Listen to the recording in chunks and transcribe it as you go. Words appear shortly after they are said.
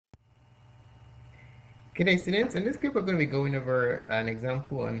Good day, students. In this clip, we're going to be going over an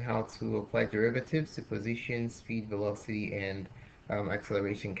example on how to apply derivatives to position, speed, velocity, and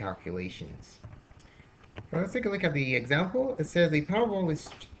acceleration calculations. Well, let's take a look at the example. It says a power ball is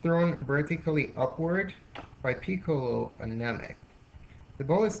thrown vertically upward by piccolo dynamic. The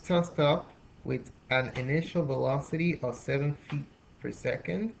ball is tossed up with an initial velocity of 7 feet per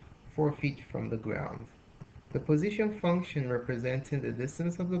second, 4 feet from the ground. The position function representing the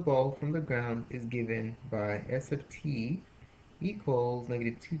distance of the ball from the ground is given by S of t equals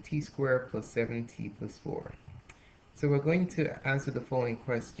negative 2t squared plus 7t plus 4. So we're going to answer the following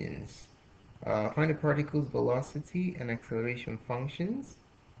questions. Find the particle's velocity and acceleration functions.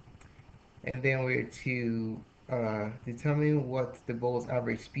 And then we're to determine what the ball's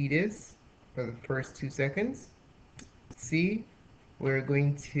average speed is for the first 2 seconds. C, we're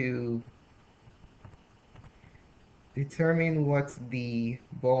going to determine what the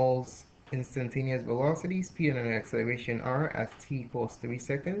ball's instantaneous velocity, speed, and acceleration are at t equals 3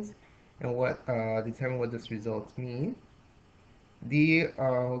 seconds, and determine what those results mean. D,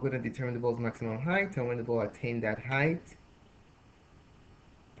 we're going to determine the ball's maximum height and when the ball attained that height.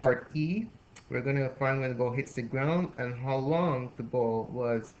 Part E, we're going to find when the ball hits the ground and how long the ball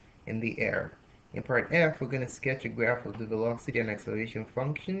was in the air. In part F, we're going to sketch a graph of the velocity and acceleration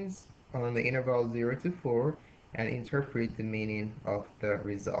functions on the interval 0 to 4 and interpret the meaning of the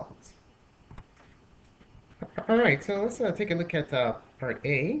results. Alright, so let's take a look at part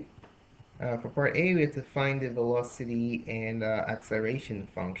A. For part A, we have to find the velocity and acceleration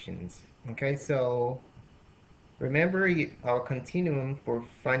functions. Okay, so remember our continuum for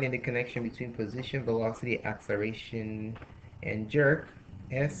finding the connection between position, velocity, acceleration, and jerk,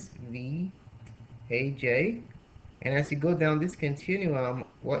 S, V, A, J. And as you go down this continuum,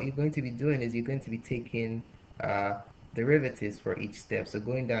 what you're going to be doing is you're going to be taking derivatives for each step. So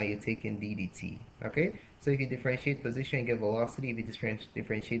going down, you're taking d dt. Okay? So if you differentiate position, you get velocity. If you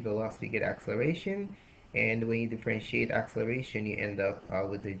differentiate velocity, you get acceleration. And when you differentiate acceleration, you end up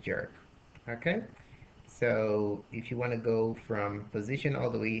with the jerk. Okay? So if you want to go from position all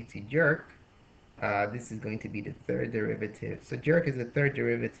the way to jerk, this is going to be the third derivative. So jerk is the third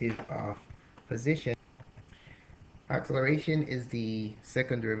derivative of position. Acceleration is the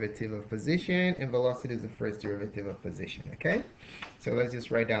second derivative of position, and velocity is the first derivative of position, okay? So let's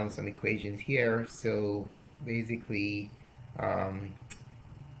just write down some equations here. So basically,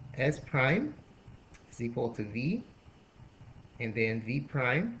 S prime is equal to V, and then V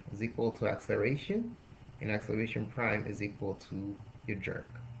prime is equal to acceleration, and acceleration prime is equal to your jerk,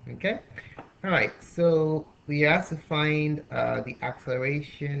 okay? All right, so we have to find the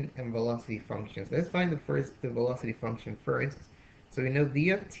acceleration and velocity functions. Let's find the velocity function first. So we know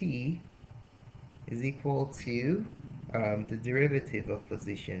v of t is equal to the derivative of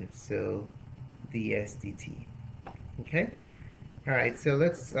position, so ds dt. Okay? All right, so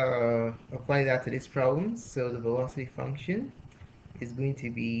let's apply that to this problem. So the velocity function is going to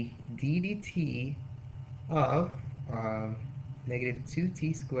be d dt of negative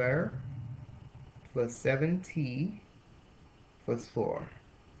 2t squared plus 7t plus 4.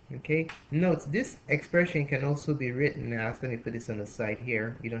 Okay, note this expression can also be written as, let me put this on the side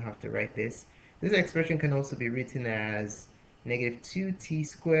here, you don't have to write this. This expression can also be written as negative 2t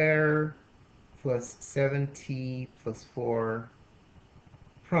squared plus 7t plus 4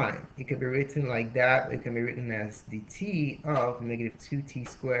 prime. It can be written like that. It can be written as dt of negative 2t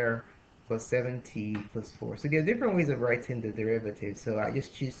squared plus 7t plus 4. So there are different ways of writing the derivative, so I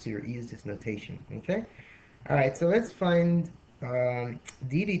just choose to use this notation, okay? All right, so let's find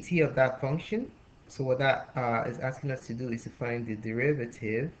ddt of that function. So what that is asking us to do is to find the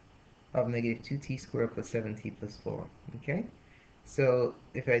derivative of negative 2t squared plus 7t plus 4, okay? So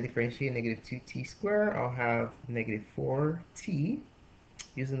if I differentiate negative 2t squared, I'll have negative 4t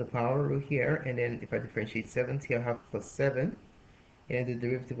using the power rule here, and then if I differentiate 7t, I'll have plus 7. And the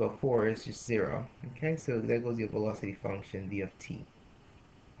derivative of 4 is just 0. Okay, so there goes your velocity function, v of t.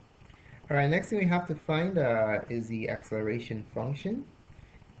 All right, next thing we have to find is the acceleration function.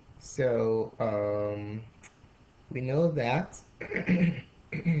 So we know that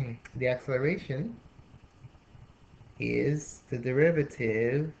the acceleration is the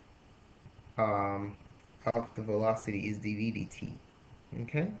derivative of the velocity is dv dt.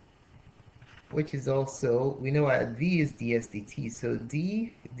 Okay? Which is also, we know that v is ds dt, so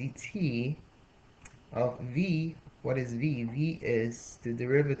d dt of v, what is v? V is the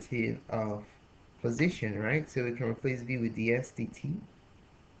derivative of position, right? So we can replace v with ds dt.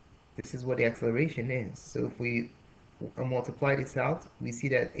 This is what the acceleration is. So if we multiply this out, we see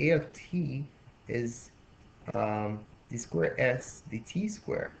that a of t is d squared s dt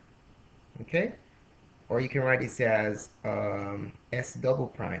squared, okay? or you can write this as s double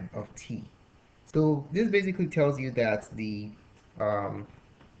prime of t. So this basically tells you um,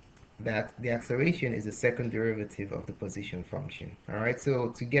 that the acceleration is the second derivative of the position function. All right, so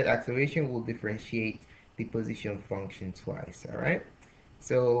to get acceleration, we'll differentiate the position function twice. All right,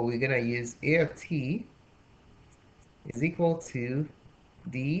 so we're gonna use a of t is equal to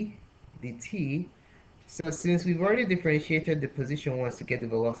d dt. So since we've already differentiated the position once to get the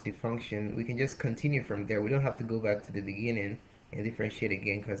velocity function, we can just continue from there. We don't have to go back to the beginning and differentiate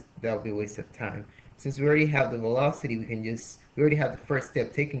again because that would be a waste of time. Since we already have the velocity, we already have the first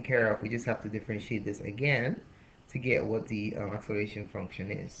step taken care of. We just have to differentiate this again to get what the acceleration function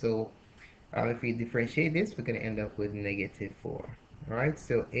is. So if we differentiate this, we're going to end up with negative 4. All right,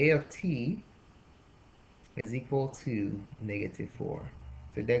 so a of t is equal to negative 4.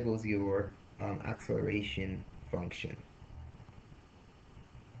 So there goes your acceleration function.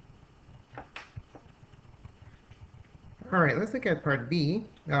 All right, let's look at part B.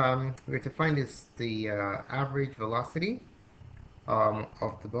 We're to find the average velocity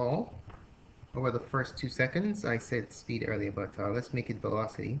of the ball over the first 2 seconds. I said speed earlier, but let's make it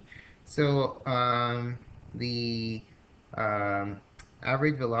velocity. So the um,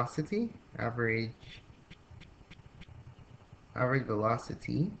 average velocity, average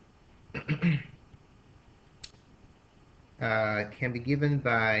velocity can be given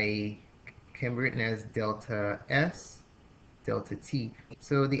by, can be written as delta s, delta t.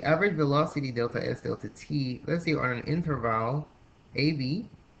 So the average velocity delta s, delta t, let's say on an interval AB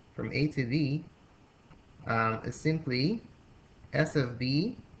from A to B, is simply s of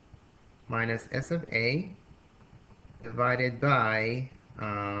B minus s of A divided by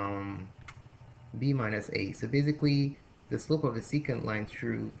B minus A. So basically the slope of the secant line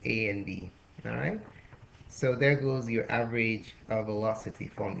through A and B. All right. So there goes your average velocity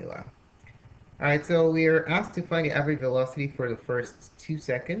formula. All right, so we are asked to find the average velocity for the first 2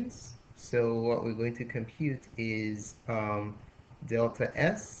 seconds. So what we're going to compute is delta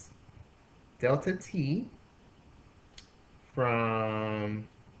S, delta T from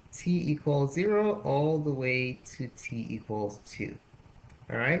T equals 0 all the way to T equals 2.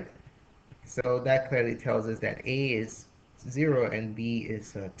 All right, so that clearly tells us that A is 0 and B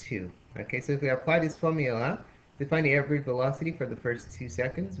is 2. Okay, so if we apply this formula to find the average velocity for the first 2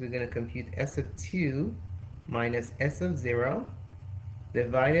 seconds, we're going to compute s of 2 minus s of 0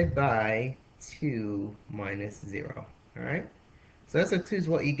 divided by 2 minus 0. All right, so s of 2 is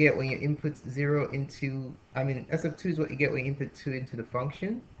what you get when you input 0 into, s of 2 is what you get when you input 2 into the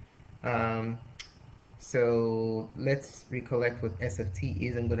function. So let's recollect what s of t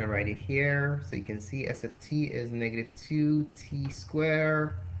is. I'm going to write it here. So you can see s of t is negative 2t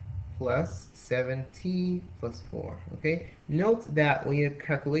squared plus 7t plus 4. Okay? Note that when you're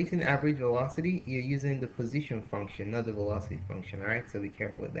calculating average velocity, you're using the position function, not the velocity function. All right? So be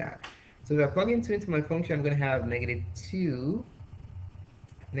careful with that. So if I plug in 2 into my function, I'm going to have negative 2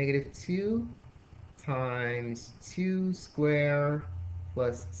 times 2 squared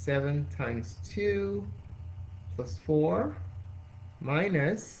plus 7 times 2 plus 4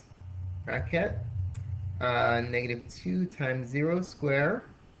 minus bracket negative 2 times 0 squared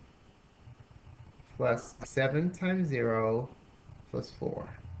plus 7 times 0 plus 4.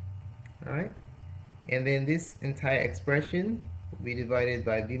 All right, and then this entire expression will be divided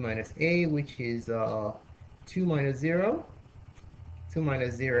by b minus a, which is 2 minus 0. 2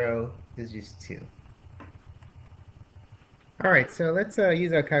 minus 0 is just 2. All right, so let's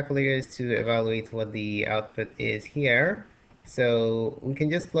use our calculators to evaluate what the output is here. So we can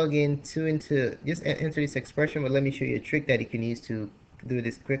just plug in 2 into, just enter this expression, but let me show you a trick that you can use to do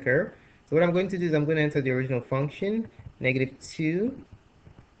this quicker. So what I'm going to do is I'm going to enter the original function, negative 2t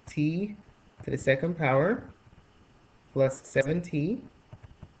to the second power plus 7t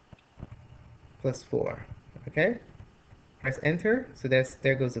plus 4, okay? Press enter, so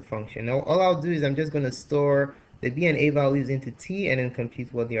there goes the function. Now all I'll do is I'm just going to store the b and a values into t and then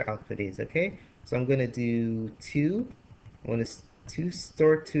compute what their output is, okay? So I'm going to do 2, I'm going to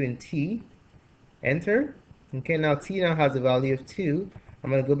store 2 in t, enter. Okay, now t now has a value of 2. I'm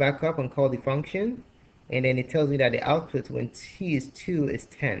going to go back up and call the function, and then it tells me that the output when t is 2 is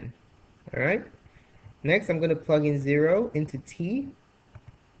 10. All right? Next, I'm going to plug in 0 into t,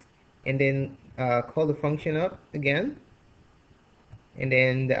 and then call the function up again, and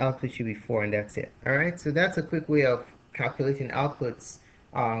then the output should be 4, and that's it. All right, so that's a quick way of calculating outputs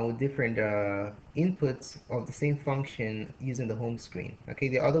with different inputs of the same function using the home screen. Okay,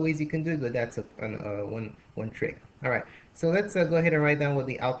 there are other ways you can do it, but that's one trick. All right, so let's go ahead and write down what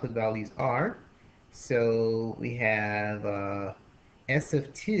the output values are. So we have s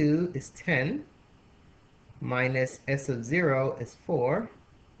of 2 is 10, minus s of 0 is 4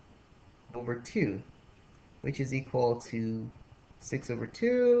 over 2, which is equal to 6 over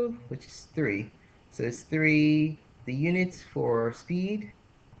 2, which is 3. So it's 3. The units for speed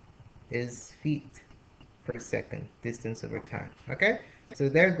is feet per second, distance over time. Okay? So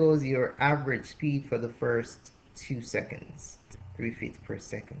there goes your average speed for the first 2 seconds, 3 feet per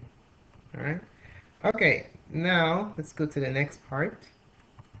second. All right? Okay, now let's go to the next part.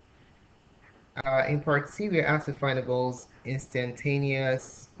 In part C, we're asked to find the ball's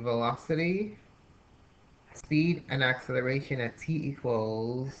instantaneous velocity, speed, and acceleration at t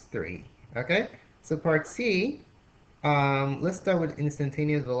equals 3. Okay, so part C, let's start with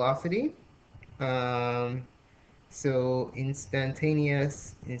instantaneous velocity. Um, so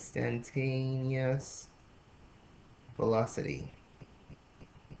instantaneous velocity.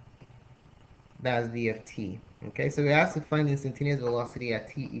 That's v of t. Okay, so we have to find instantaneous velocity at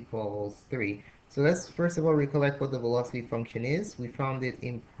t equals 3. So let's first of all recollect what the velocity function is. We found it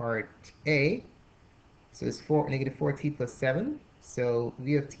in part A. So it's negative 4t plus 7. So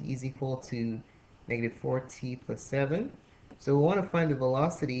v of t is equal to negative 4t plus 7. So we want to find the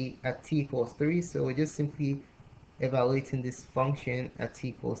velocity at t equals 3. So we're just simply evaluating this function at t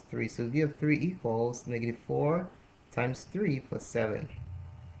equals 3. So v of 3 equals negative 4 times 3 plus 7,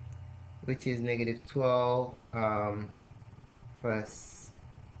 which is negative 12 plus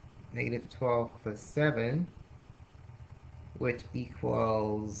negative 12 plus 7, which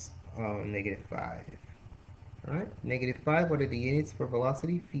equals negative 5. All right, negative 5, what are the units for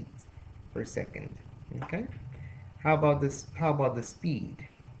velocity? Feet per second. Okay, how about this? How about the speed?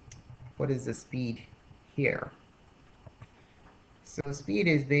 What is the speed here? So speed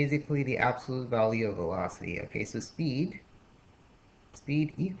is basically the absolute value of velocity. Okay, so speed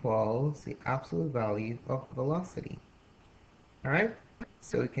equals the absolute value of velocity. All right,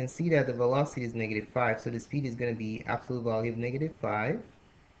 so we can see that the velocity is negative 5, so the speed is going to be absolute value of negative 5,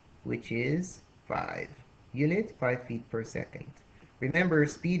 which is 5 units, 5 feet per second. Remember,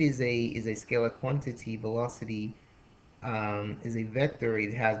 speed is a scalar quantity. Velocity is a vector.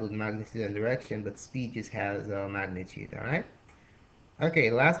 It has both magnitude and direction, but speed just has magnitude. All right. Okay.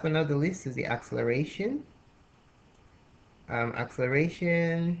 Last but not the least is the acceleration.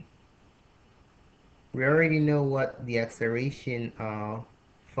 Acceleration. We already know what the acceleration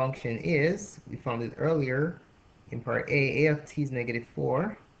function is. We found it earlier in part A. A of t is negative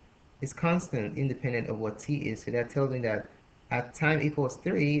 4. Is constant independent of what t is. So that tells me that at time equals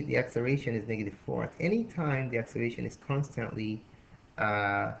 3, the acceleration is negative 4. At any time, the acceleration is constantly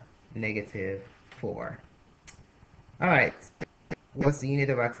negative 4. All right. What's the unit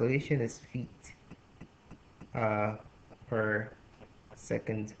of acceleration? Is feet per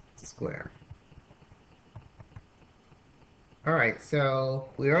second square. All right. So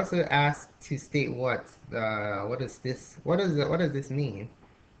we're also asked to state what is this? What does this mean?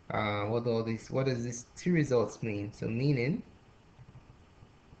 What does these two results mean? So meaning,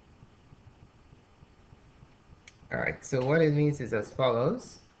 all right, so what it means is as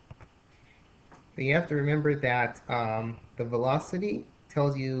follows. So you have to remember that the velocity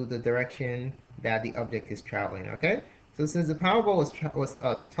tells you the direction that the object is traveling, okay? So since the Powerball was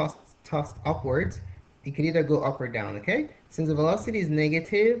tossed upwards, it could either go up or down, okay? Since the velocity is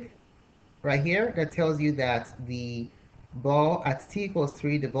negative right here, that tells you that the ball at t equals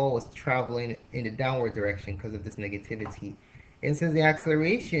 3, the ball was traveling in the downward direction because of this negativity. And since the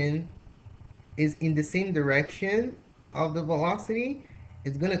acceleration is in the same direction of the velocity,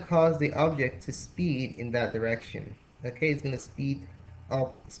 it's going to cause the object to speed in that direction. Okay, it's going to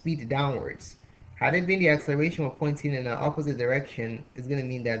speed downwards. Had it been the acceleration were pointing in the opposite direction, it's going to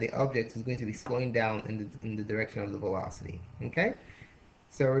mean that the object is going to be slowing down in the direction of the velocity. Okay,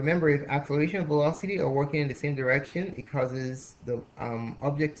 so remember, if acceleration and velocity are working in the same direction, it causes the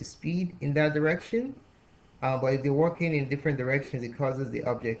object to speed in that direction. But if they're working in different directions, it causes the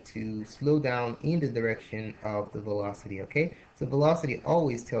object to slow down in the direction of the velocity, okay? So velocity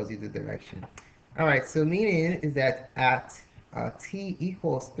always tells you the direction. All right, so meaning is that at t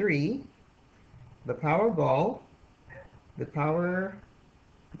equals 3, the power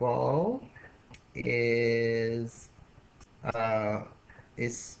ball is uh,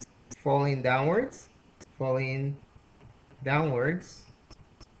 is falling downwards, falling downwards,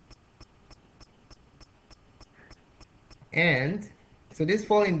 and so this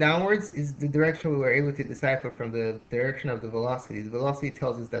falling downwards is the direction we were able to decipher from the direction of the velocity. The velocity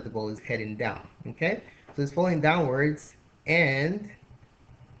tells us that the ball is heading down, okay? So it's falling downwards and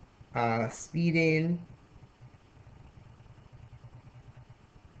speeding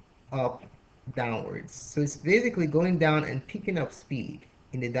up downwards. So it's basically going down and picking up speed.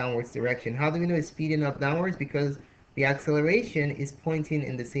 in the downwards direction. How do we know it's speeding up downwards? Because the acceleration is pointing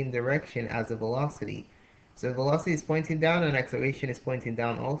in the same direction as the velocity. So the velocity is pointing down and acceleration is pointing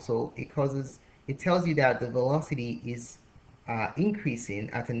down also. It tells you that the velocity is increasing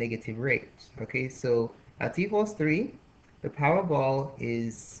at a negative rate. Okay, so at t equals 3, the power ball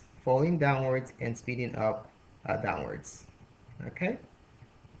is falling downwards and speeding up downwards. Okay,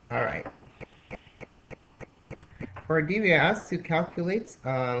 all right. For D, we are asked to calculate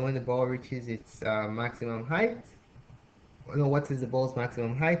when the ball reaches its maximum height. No, what is the ball's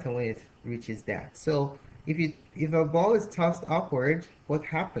maximum height and when it reaches that. So if a ball is tossed upward, what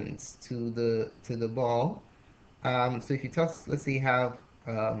happens to the ball? So if you toss, let's say you have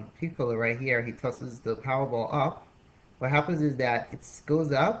Piccolo right here, he tosses the power ball up. What happens is that it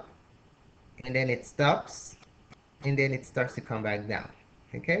goes up and then it stops and then it starts to come back down.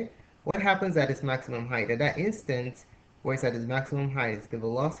 Okay? What happens at its maximum height? At that instant, where it's at its maximum height, the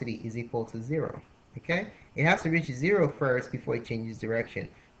velocity is equal to 0. Okay? It has to reach 0 first before it changes direction.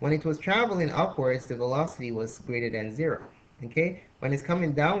 When it was traveling upwards, the velocity was greater than 0. Okay? When it's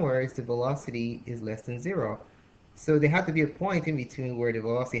coming downwards, the velocity is less than 0. So there had to be a point in between where the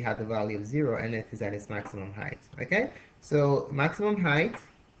velocity had the value of 0 and it is at its maximum height. Okay? So maximum height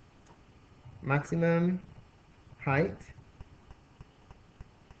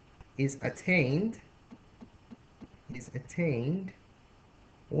is attained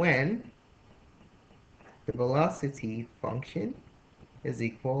when the velocity function is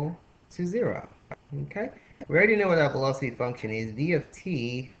equal to 0. Okay? We already know what our velocity function is. V of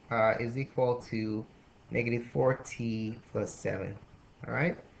t is equal to negative 4t plus 7. All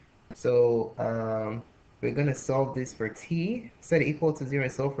right? So we're going to solve this for t. Set it equal to 0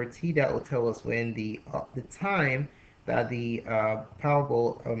 and solve for t. That will tell us when the time that the power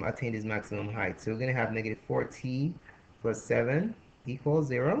ball attained its maximum height. So we're going to have negative 4t plus 7 equals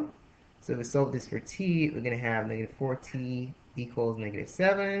 0. So if we solve this for t, we're going to have negative 4t equals negative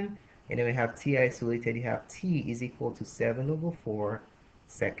 7. And then we have t isolated. You have t is equal to 7 over 4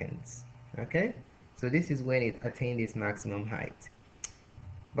 seconds. Okay? So this is when it attained its maximum height.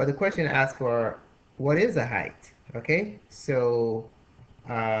 But the question asks for what is the height? Okay? So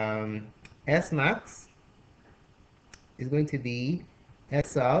S max is going to be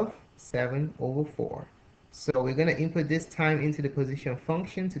S of 7 over 4. So we're going to input this time into the position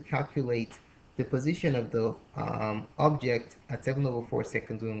function to calculate the position of the object at 7 over 4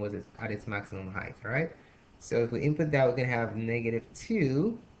 seconds when it was at its maximum height, all right? So if we input that, we're going to have negative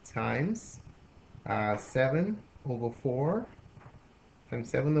 2 times 7 over 4 times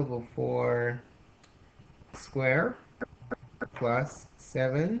 7 over 4 square plus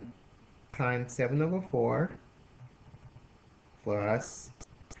 7 times 7 over 4 plus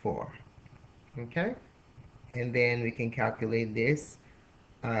 4. Okay? And then we can calculate this.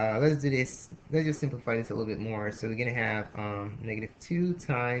 Let's do this. Let's just simplify this a little bit more. So we're going to have negative 2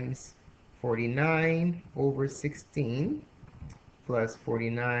 times 49 over 16 plus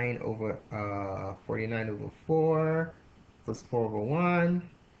 49 over 4 plus 4 over 1.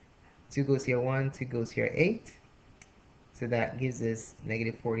 2 goes here 1, 2 goes here 8. So that gives us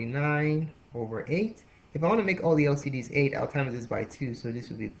negative 49 over 8. If I want to make all the LCDs 8, I'll times this by 2. So this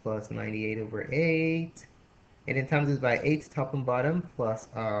would be plus 98 over 8. And then times this by 8 top and bottom plus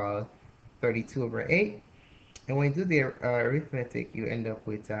 32 over 8. And when you do the arithmetic, you end up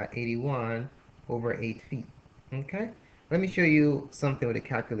with 81 over 8 feet. Okay? Let me show you something with a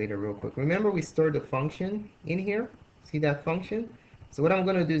calculator real quick. Remember we stored the function in here? See that function? So what I'm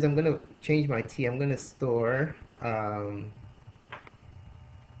going to do is I'm going to change my t. I'm going to store,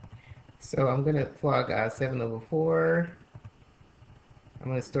 so I'm going to plug 7 over 4. I'm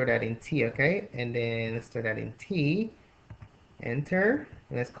going to store that in t, okay? And then let's store that in t. Enter.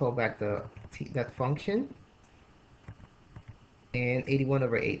 And let's call back that function. And 81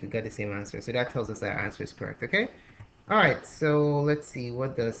 over 8, we got the same answer. So that tells us our answer is correct, okay? All right, so let's see.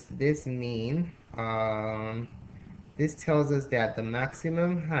 What does this mean? This tells us that the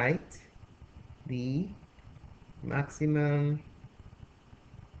maximum height the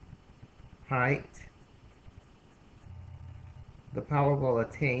power ball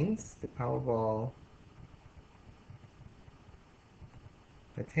attains,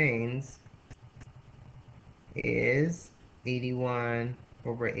 is 81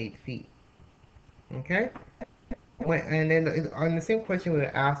 over 8 feet. Okay? And then on the same question, we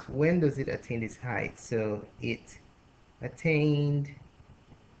asked, when does it attain its height? So it attained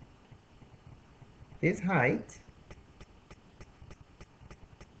this height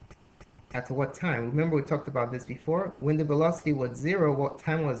at what time? Remember we talked about this before. When the velocity was 0, what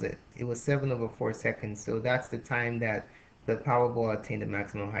time was it? It was 7 over 4 seconds. So that's the time that the Powerball attained the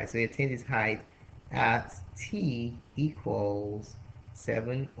maximum height. So it attained its height at t equals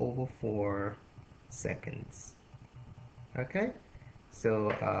 7 over 4 seconds. Okay, so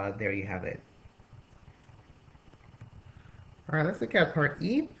there you have it. All right, let's look at part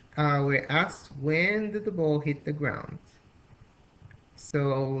E. We're asked when did the ball hit the ground?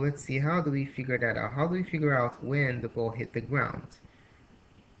 So let's see, how do we figure that out? How do we figure out when the ball hit the ground?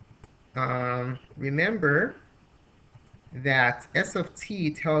 Remember that S of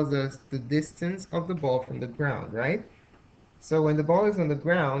t tells us the distance of the ball from the ground, right? So when the ball is on the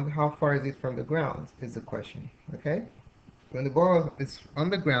ground, how far is it from the ground is the question, okay? When the ball is on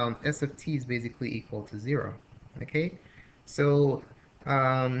the ground, S of t is basically equal to 0, okay? So,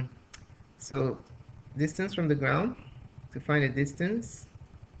 um, so distance from the ground, to find a distance,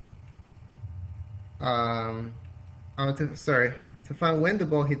 um, to find when the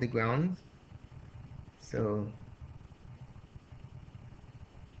ball hit the ground. So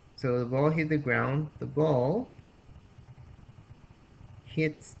the ball hit the ground. The ball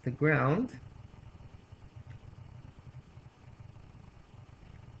hits the ground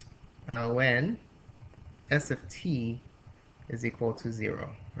when S of t is equal to 0.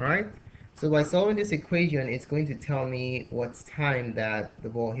 All right? So by solving this equation, it's going to tell me what's time that the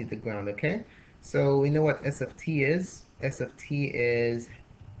ball hit the ground, okay? So we know what S of t is. S of t is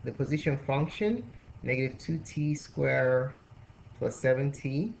the position function, negative 2t squared plus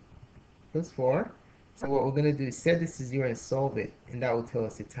 7t plus 4. So what we're going to do is set this to 0 and solve it, and that will tell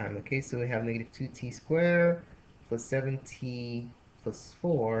us the time, okay? So we have negative 2t squared plus 7t plus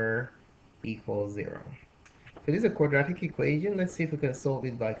 4 equals 0. So this is a quadratic equation. Let's see if we can solve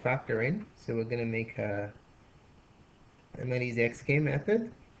it by factoring. So we're going to make a Ameny's XK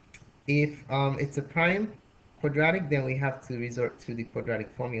method. If it's a prime quadratic, then we have to resort to the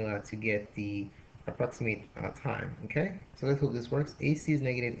quadratic formula to get the approximate time. Okay, so let's hope this works. AC is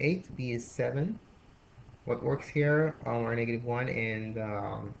negative 8, B is 7. What works here are negative 1 and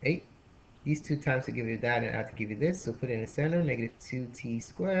 8. These two times to give you that and add to give you this. So put it in the center, negative 2t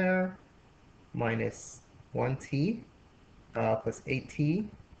squared minus 1t plus 8t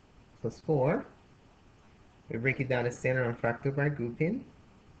plus 4. We break it down to center and factor by grouping.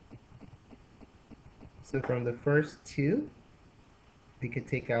 So from the first two, we could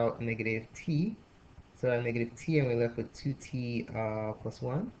take out negative t. So I have negative t and we're left with 2t plus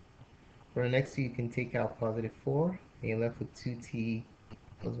 1. For the next two, you can take out positive 4 and you're left with 2t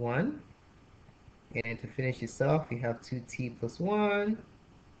plus 1. And to finish this off, you have 2t plus 1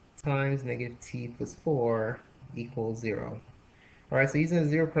 times negative t plus 4 equals 0. All right, so using the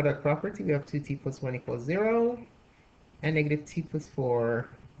zero product property, we have 2t plus 1 equals 0, and negative t plus 4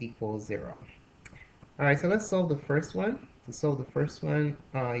 equals 0. All right, so let's solve the first one. To solve the first one,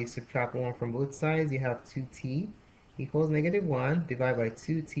 you subtract 1 from both sides. You have 2t equals negative 1. Divide by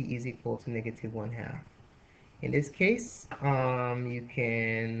 2t is equal to negative 1/2. In this case, you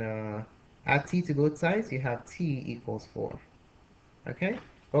can add t to both sides. You have t equals 4. Okay,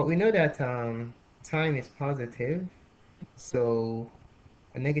 but we know that time is positive, so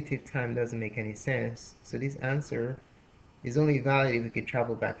a negative time doesn't make any sense. So this answer is only valid if we could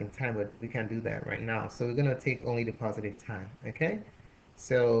travel back in time, but we can't do that right now. So we're going to take only the positive time, okay?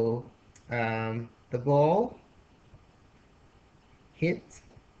 So the ball hit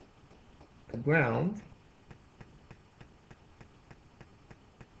the ground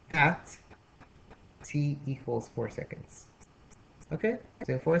at t equals 4 seconds. Okay,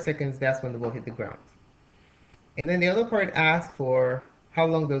 so in 4 seconds, that's when the ball hit the ground. And then the other part asks for how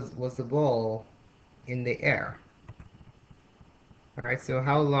long was the ball in the air. All right, so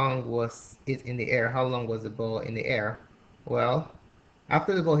how long was it in the air? How long was the ball in the air? Well,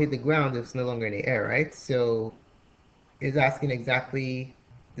 after the ball hit the ground, it's no longer in the air, right? So it's asking exactly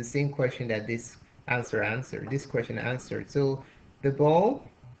the same question that this question answered. So the ball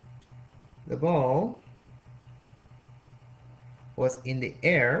was in the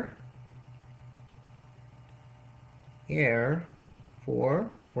air for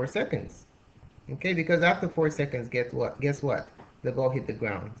 4 seconds. Okay, because after 4 seconds, guess what? The ball hit the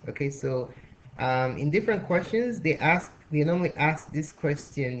ground. Okay, so in different questions, they normally ask this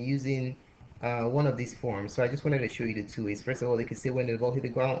question using one of these forms. So I just wanted to show you the two ways. First of all, they can say when the ball hit the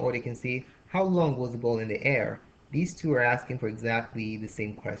ground, or they can say how long was the ball in the air. These two are asking for exactly the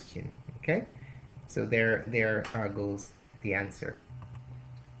same question. Okay, so there goes the answer.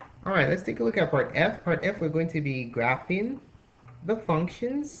 All right, let's take a look at part F. Part F, we're going to be graphing the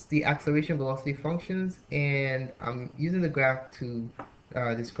functions, the acceleration velocity functions, and I'm using the graph to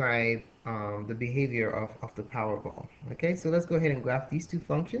describe the behavior of the Powerball. Okay, so let's go ahead and graph these two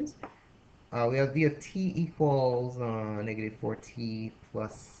functions. we have v of t equals negative 4t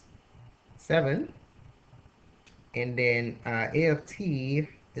plus 7. And then a of t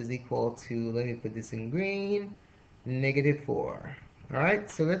is equal to, let me put this in green, negative 4. All right,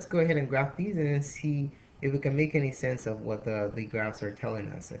 so let's go ahead and graph these and then see if we can make any sense of what the graphs are telling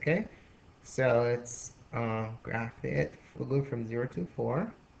us, okay? So let's graph it. We'll go from 0 to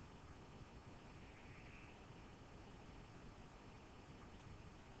 4.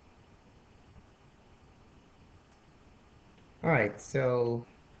 All right, so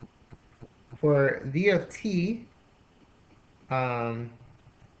for v of t, um,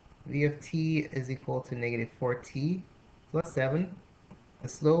 v of t is equal to negative 4t plus 7. The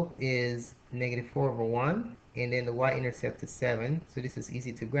slope is negative 4 over 1, and then the y-intercept is 7. So this is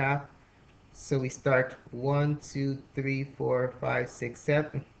easy to graph. So we start 1, 2, 3, 4, 5, 6,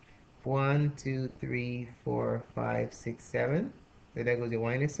 7. 1, 2, 3, 4, 5, 6, 7. So there goes your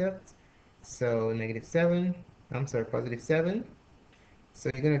y-intercept. So negative 7. I'm sorry, positive 7. So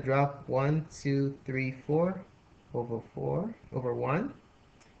you're going to drop 1, 2, 3, 4 over 1.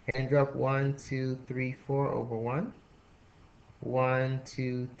 And drop 1, 2, 3, 4 over 1. 1,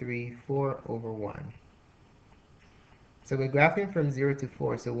 2, 3, 4 over 1. So we're graphing from 0 to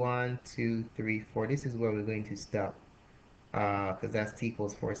 4. So 1, 2, 3, 4. This is where we're going to stop because that's t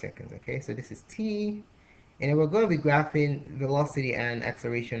equals 4 seconds. Okay, so this is t. And we're going to be graphing velocity and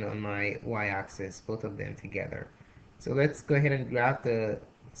acceleration on my y-axis, both of them together. So let's go ahead and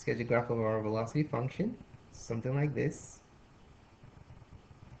sketch a graph of our velocity function, something like this.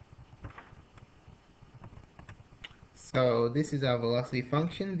 So this is our velocity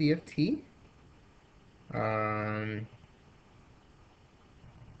function, v of t.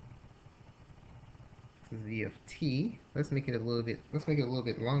 V of t. Let's make it a little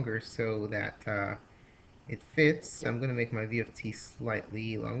bit longer so that it fits. I'm going to make my v of t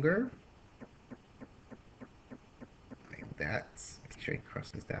slightly longer, like that. Make sure it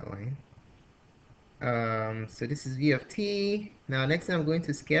crosses that line. So this is v of t. Now next thing I'm going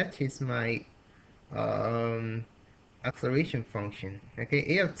to sketch is my acceleration function.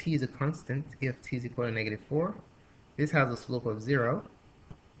 Okay, a of t is a constant. A of t is equal to negative 4. This has a slope of 0.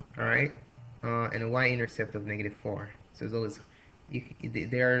 All right, and a y-intercept of negative 4. So it's always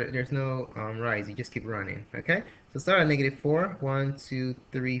there's no rise. You just keep running. Okay, so start at negative 4. 1, 2,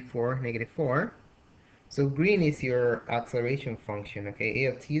 3, 4. Negative 4. So green is your acceleration function. Okay, a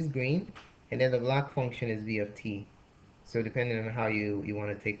of t is green, and then the black function is v of t. So depending on how you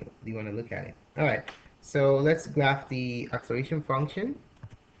want to look at it. All right. So let's graph the acceleration function.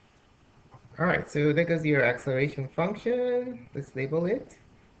 All right. So there goes your acceleration function. Let's label it.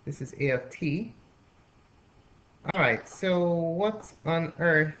 This is a of t. All right. So what on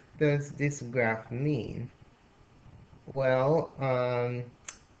earth does this graph mean? Well,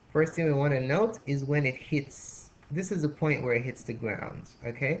 first thing we want to note is when it hits. This is the point where it hits the ground.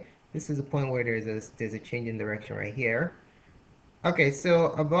 Okay. This is the point where there's a change in direction right here. Okay,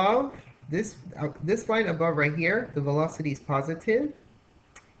 so above this line above right here, the velocity is positive,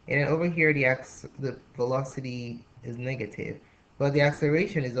 and then over here the velocity is negative, but the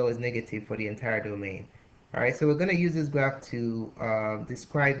acceleration is always negative for the entire domain. All right, so we're going to use this graph to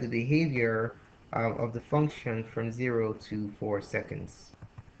describe the behavior of the function from 0 to 4 seconds.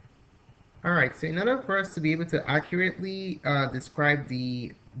 All right, so in order for us to be able to accurately describe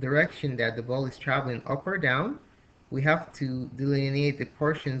the direction that the ball is traveling up or down, we have to delineate the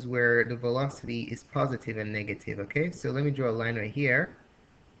portions where the velocity is positive and negative, okay? So let me draw a line right here.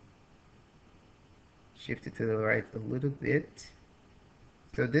 Shift it to the right a little bit.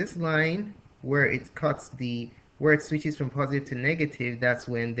 So this line, where it switches from positive to negative, that's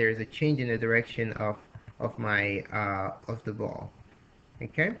when there's a change in the direction of the ball,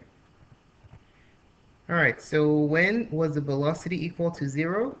 okay? All right, so when was the velocity equal to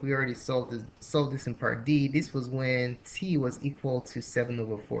 0? We already solved this in part D. This was when t was equal to 7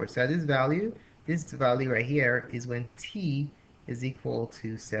 over 4. So this value right here is when t is equal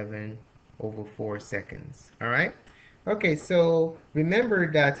to 7 over 4 seconds. All right? Okay, so remember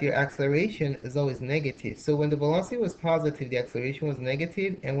that your acceleration is always negative. So when the velocity was positive, the acceleration was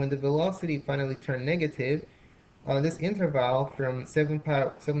negative, and when the velocity finally turned negative, on this interval from 7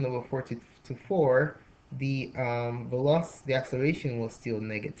 over 4 to 4, the the acceleration was still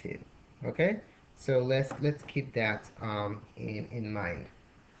negative. Okay, so let's keep that in mind.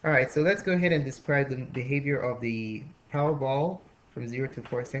 All right, so let's go ahead and describe the behavior of the Powerball from 0 to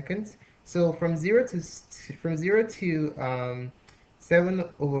 4 seconds. So from 0 to 7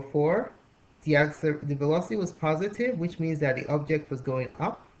 over 4, the velocity was positive, which means that the object was going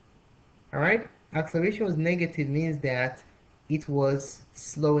up. All right, acceleration was negative means that it was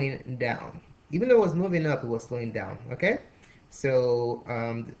slowing down. Even though it was moving up, it was slowing down. Okay, so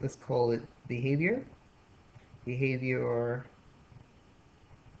let's call it behavior. Behavior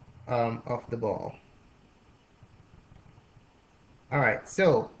of the ball. All right,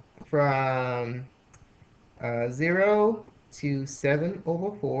 so from 0 to 7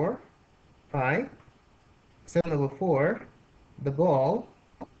 over 4 pi, 7 over 4, the ball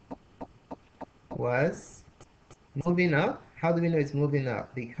was moving up. How do we know it's moving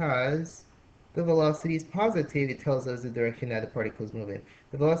up? Because the velocity is positive. It tells us the direction that the particle is moving.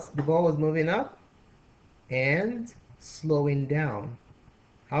 The ball was moving up and slowing down.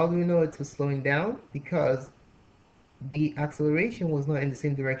 How do we know it was slowing down? Because the acceleration was not in the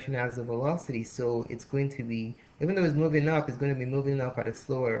same direction as the velocity, so it's going to be, even though it's moving up, it's going to be moving up at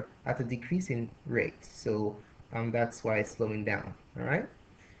a decreasing rate. So that's why it's slowing down. All right.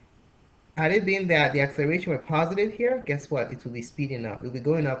 Had it been that the acceleration were positive here, guess what? It will be speeding up. It will be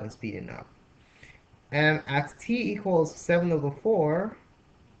going up and speeding up. And at t equals 7 over 4,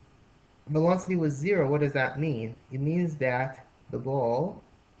 velocity was 0. What does that mean? It means that the ball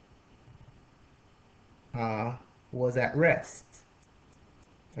was at rest.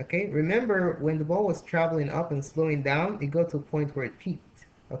 Okay, remember when the ball was traveling up and slowing down, it got to a point where it peaked.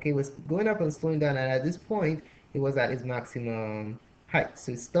 Okay, it was going up and slowing down, and at this point, it was at its maximum height.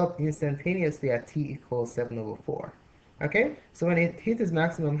 So it stopped instantaneously at t equals 7 over 4. Okay, so when it hit its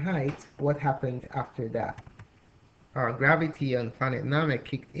maximum height, what happened after that? Gravity on planet Namek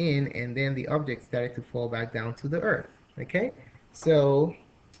kicked in, and then the object started to fall back down to the Earth. Okay, so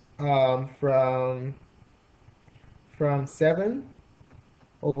from 7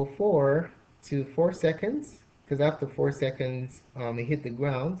 over 4 to 4 seconds, because after 4 seconds it hit the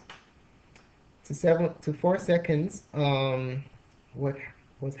ground, to 4 seconds, what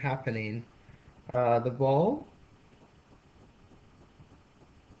was happening? The ball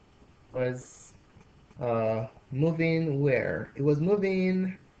was moving where? It was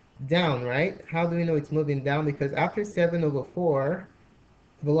moving down, right? How do we know it's moving down? Because after 7 over 4,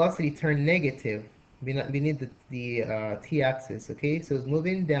 velocity turned negative beneath the t-axis, okay? So it's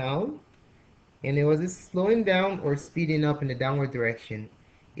moving down, and it was this slowing down or speeding up in the downward direction.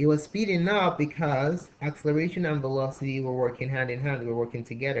 It was speeding up because acceleration and velocity were working hand in hand, they were working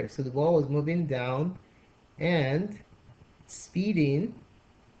together. So the ball was moving down and speeding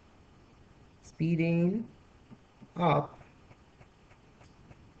up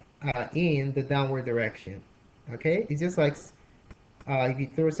in the downward direction. Okay, it's just like if you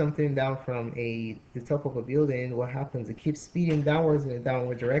throw something down from the top of a building, what happens? It keeps speeding downwards in a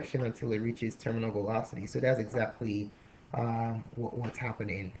downward direction until it reaches terminal velocity. So that's exactly what's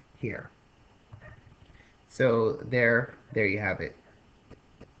happening here. So there you have it.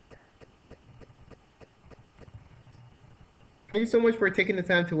 Thank you so much for taking the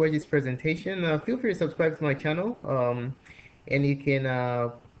time to watch this presentation. Feel free to subscribe to my channel, and you can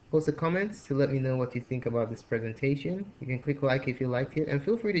post a comment to let me know what you think about this presentation. You can click like if you liked it, and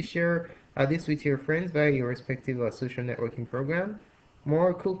feel free to share this with your friends via your respective social networking program.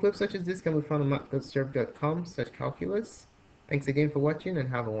 More cool clips such as this can be found on math.serve.com/calculus. Thanks again for watching, and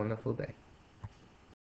have a wonderful day.